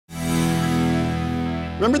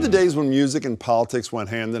Remember the days when music and politics went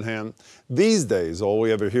hand in hand? These days, all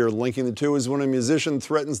we ever hear linking the two is when a musician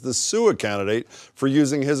threatens to sue a candidate for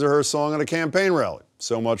using his or her song at a campaign rally.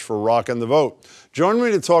 So much for rocking the vote. Join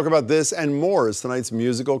me to talk about this and more is tonight's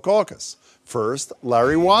musical caucus. First,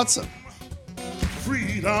 Larry Watson.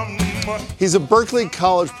 Freedom. He's a Berkeley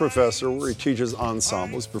College professor where he teaches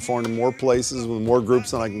ensembles, performed in more places with more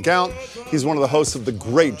groups than I can count. He's one of the hosts of the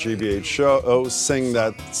great GBH show, Sing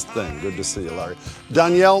That Thing. Good to see you, Larry.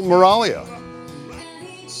 Danielle Moralia.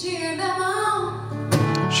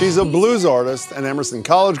 She's a blues artist and Emerson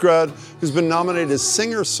College grad who's been nominated as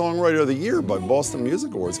Singer-Songwriter of the Year by Boston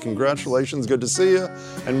Music Awards. Congratulations, good to see you.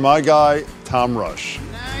 And my guy, Tom Rush.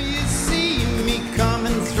 Now you see me come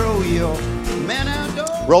and throw your man outdoors.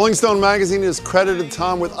 Rolling Stone magazine has credited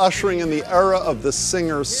Tom with ushering in the era of the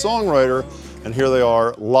singer-songwriter, and here they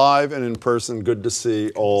are, live and in person. Good to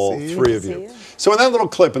see all three of you. So in that little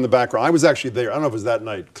clip in the background, I was actually there, I don't know if it was that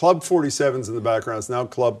night, Club 47's in the background, it's now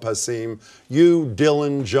Club Passim, you,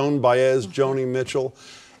 Dylan, Joan Baez, Joni Mitchell.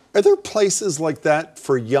 Are there places like that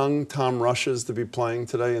for young Tom Rushes to be playing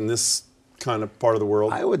today in this kind of part of the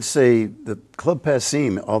world? I would say the Club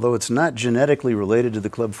Passim, although it's not genetically related to the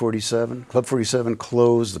Club 47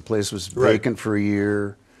 closed, the place was vacant for a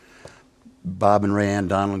year. Bob and Ray Ann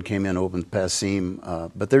Donlan came in, opened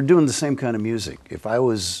Passim, but they're doing the same kind of music. If I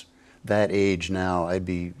was that age now, I'd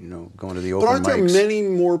be, going to the open mics. But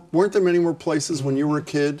weren't there many more places when you were a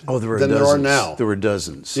kid than there are now? There were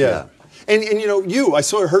dozens, yeah. And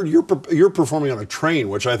I heard you're performing on a train,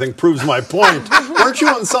 which I think proves my point. Weren't you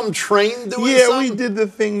on some train doing something? We did the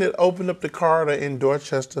thing that opened up the corridor in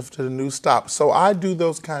Dorchester to the new stop. So I do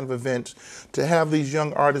those kind of events to have these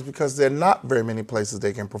young artists because there are not very many places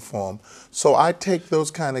they can perform. So I take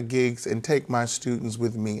those kind of gigs and take my students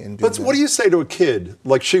with me and do But what do you say to a kid,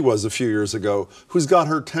 like she was a few years ago, who's got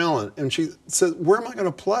her talent, and she says, where am I going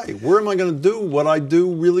to play? Where am I going to do what I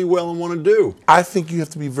do really well and want to do? I think you have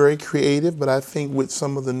to be very creative, but I think with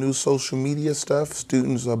some of the new social media stuff,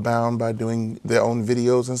 students are bound by doing their own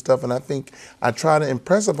videos and stuff, and I think I try to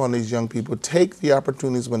impress upon these young people, take the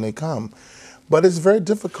opportunities when they come. But it's very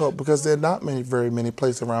difficult because there are not very many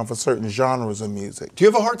places around for certain genres of music. Do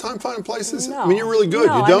you have a hard time finding places? No. I mean, you're really good.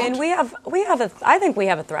 No, you don't? I mean, I think we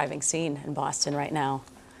have a thriving scene in Boston right now.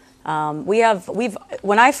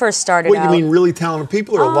 When I first started out. What, you mean really talented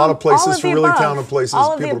people or a lot of places for really talented places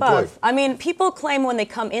all of people the to above. play? I mean, people claim when they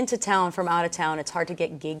come into town from out of town, it's hard to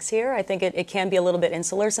get gigs here. I think it can be a little bit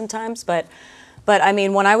insular sometimes, but I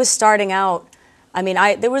mean, when I was starting out, I mean,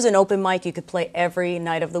 there was an open mic you could play every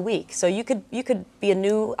night of the week. So you could be a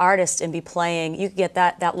new artist and be playing. You could get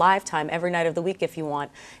that live time every night of the week if you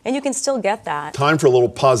want, and you can still get that. Time for a little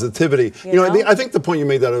positivity. I think the point you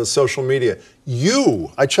made that was social media.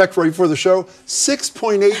 I checked right before the show,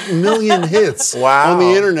 6.8 million hits on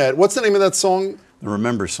the internet. What's the name of that song? The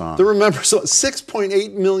Remember song. The Remember song,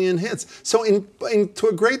 6.8 million hits. So to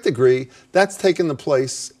a great degree, that's taken the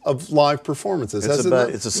place of live performances.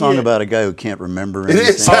 It's a song about a guy who can't remember anything. It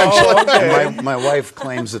is, actually. Okay. My wife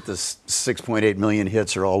claims that the 6.8 million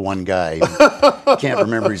hits are all one guy. He can't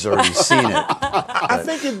remember he's already seen it. I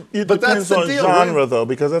think it depends on genre, though,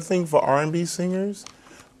 because I think for R&B singers,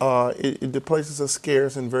 the places are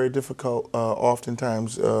scarce and very difficult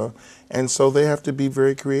oftentimes, and so they have to be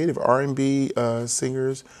very creative. R&B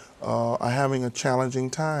singers are having a challenging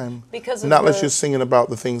time, unless you're singing about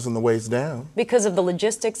the things on the ways down. Because of the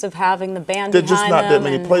logistics of having the band There's just not that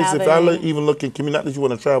many places. If I even look at community, not that you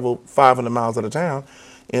want to travel 500 miles out of town,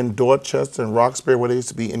 in Dorchester and Roxbury, where there used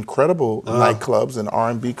to be incredible nightclubs and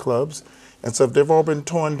R&B clubs, and so they've all been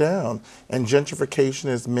torn down. And gentrification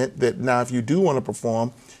has meant that now if you do want to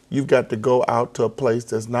perform, you've got to go out to a place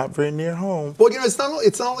that's not very near home. Well, it's not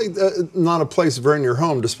only not a place very near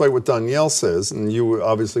home, despite what Danielle says, and you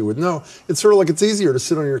obviously would know. It's sort of like it's easier to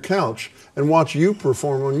sit on your couch and watch you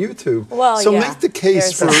perform on YouTube. Well, so make the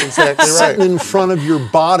case for sitting in front of your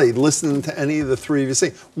body, listening to any of the three of you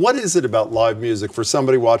sing. What is it about live music for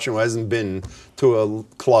somebody watching who hasn't been to a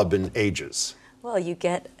club in ages? Well, you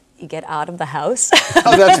get out of the house.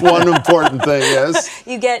 Oh, that's one important thing, yes.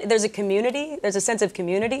 There's a community, there's a sense of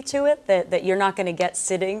community to it that you're not going to get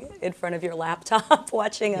sitting in front of your laptop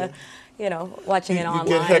watching an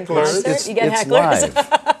online concert. You get hecklers.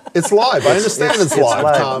 Live. It's live. I understand it's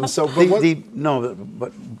live, Tom. So,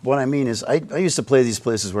 but what I mean is, I used to play these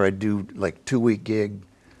places where I do like 2-week gig,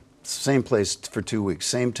 same place for 2 weeks,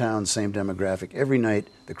 same town, same demographic. Every night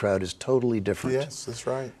the crowd is totally different. Yes, that's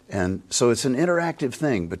right. And so it's an interactive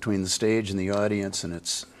thing between the stage and the audience, and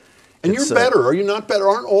And you're better. Are you not better?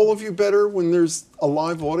 Aren't all of you better when there's a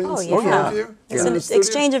live audience in front of you? It's an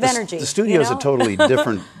exchange of energy. The studio is a totally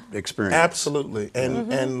different experience. Absolutely.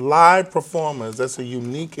 And live performers, that's a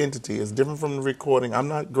unique entity. It's different from the recording. I'm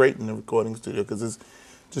not great in the recording studio because it's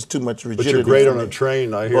just too much rigidity. But you're great on a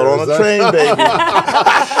train, I hear. But on a train, baby.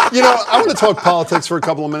 I want to talk politics for a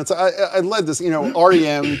couple of minutes. I led this.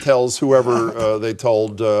 REM tells whoever they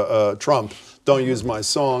told Trump, don't use my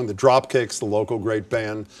song. The Dropkicks, the local great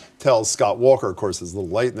band, tells Scott Walker, of course, it's a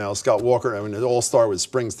little late now. Scott Walker, it all started with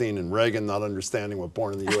Springsteen and Reagan not understanding what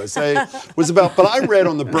Born in the USA was about. But I read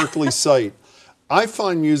on the Berkeley site, I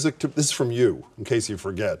find music this is from you, in case you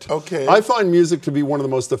forget. Okay. I find music to be one of the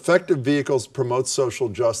most effective vehicles to promote social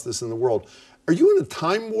justice in the world. Are you in a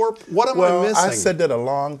time warp? What am I missing? I said that a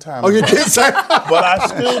long time ago. Oh, you did say But I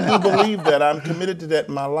still do believe that. I'm committed to that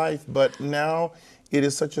in my life. But now it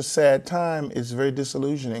is such a sad time. It's very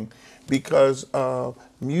disillusioning because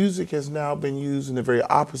music has now been used in a very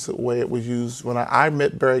opposite way it was used. When I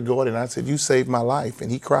met Barry Gordy, and I said, you saved my life,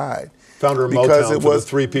 and he cried. Founder of because Motown, it was the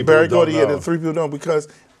three people Barry who don't Gordy, know. yeah, the three people don't, because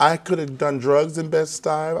I could have done drugs in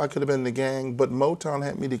Bed-Stuy, I could have been in the gang, but Motown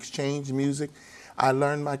had me to exchange music. I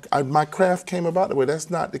learned my craft came about that way.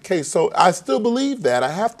 That's not the case. So I still believe that.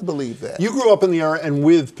 I have to believe that. You grew up in the era and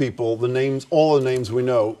with people, all the names we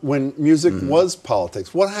know, when music was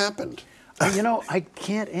politics. What happened? I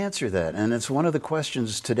can't answer that. And it's one of the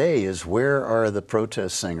questions today is where are the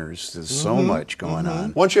protest singers? There's so much going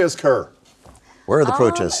on. Why don't you ask her? Where are the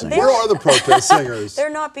protest singers? Where are the protest singers? They're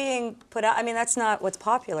not being put out. That's not what's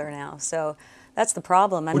popular now. So that's the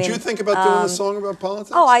problem. Would you think about doing a song about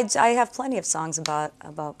politics? Oh, I have plenty of songs about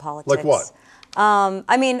politics. Like what?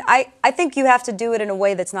 I think you have to do it in a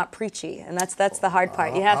way that's not preachy, and that's the hard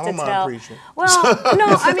part. You have I to don't mind tell. preaching. Well, no,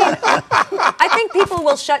 I think people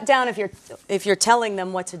will shut down if you're telling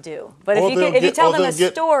them what to do. But if you tell them a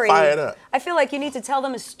story, fired up. I feel like you need to tell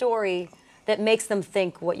them a story that makes them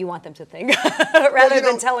think what you want them to think, rather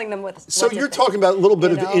than telling them what. So what you're to think, talking about a little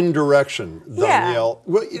bit of indirection, Yeah. Danielle.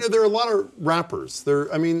 Well, there are a lot of rappers.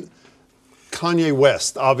 Kanye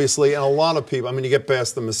West, obviously, and a lot of people. You get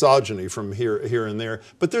past the misogyny from here and there,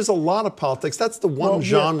 but there's a lot of politics. That's the one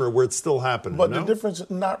genre where it's still happening. But the difference,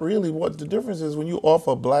 not really. What the difference is when you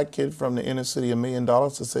offer a black kid from the inner city $1 million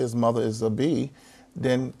to say his mother is a bee,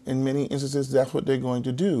 then in many instances that's what they're going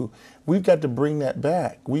to do. We've got to bring that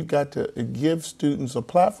back. We've got to give students a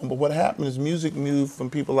platform. But what happened is music moved from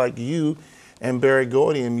people like you and Barry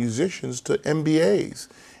Gordy and musicians to MBAs.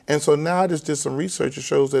 And so now I just did some research that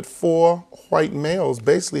shows that 4 white males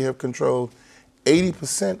basically have controlled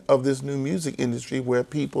 80% of this new music industry where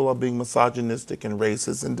people are being misogynistic and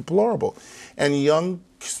racist and deplorable. And young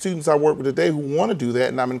students I work with today who want to do that,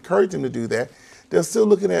 and I'm encouraging them to do that, they're still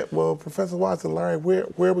looking at, well, Professor Watson, Larry, where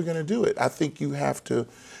are we going to do it? I think you have to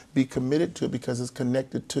be committed to it because it's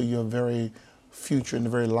connected to your very future and the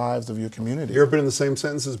very lives of your community. You ever been in the same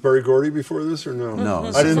sentence as Barry Gordy before this, or no? No.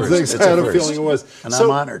 I didn't think so. I had a feeling it was. And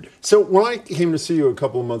I'm honored. So when I came to see you a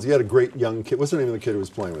couple of months, you had a great young kid. What's the name of the kid who was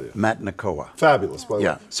playing with you? Matt Nakoa. Fabulous, by the way.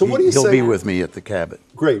 Yeah. So what do you say? He'll be with me at the Cabot.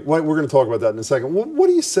 Great. We're going to talk about that in a second. What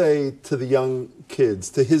do you say to the young kids,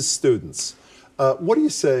 to his students? What do you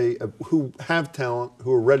say who have talent,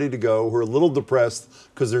 who are ready to go, who are a little depressed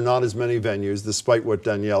because there are not as many venues, despite what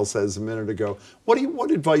Danielle says a minute ago?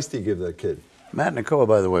 What advice do you give that kid? Matt Nakoa,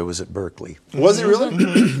 by the way, was at Berkeley. Was he really?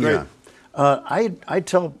 Great. Yeah. I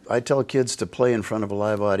tell kids to play in front of a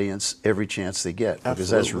live audience every chance they get because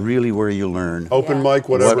that's really where you learn. Open mic,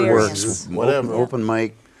 whatever. What works, Experience. whatever. Open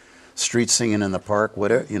mic, street singing in the park,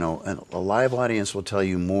 whatever. And a live audience will tell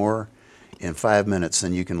you more in 5 minutes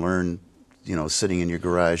than you can learn, sitting in your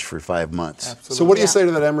garage for 5 months. Absolutely. So what do you say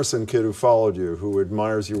to that Emerson kid who followed you, who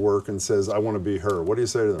admires your work and says, I want to be her? What do you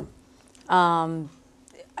say to them?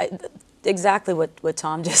 Exactly what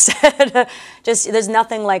Tom just said. There's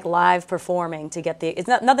nothing like live performing to get it's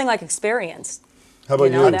nothing like experience. How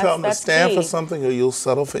about you? I tell them to That's stand key. for something or you'll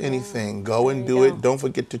settle for anything. Go and do it. Don't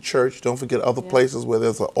forget to church. Don't forget other places where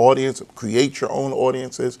there's an audience. Create your own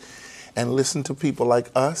audiences and listen to people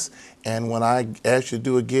like us. And when I ask you to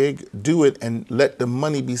do a gig, do it and let the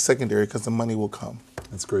money be secondary because the money will come.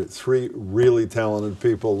 That's great. 3 really talented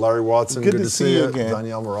people. Larry Watson, Good to see you again.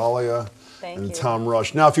 Danielle Moralia, Thank and you. Tom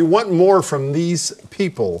Rush. Now, if you want more from these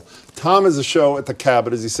people, Tom has a show at the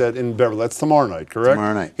Cabot, as he said, in Beverly. That's tomorrow night, correct?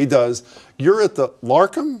 Tomorrow night. He does. You're at the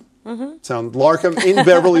Larkham? Larkham in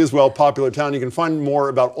Beverly as well, popular town. You can find more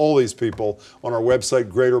about all these people on our website,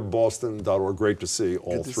 greaterboston.org. Great to see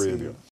all 3 of you.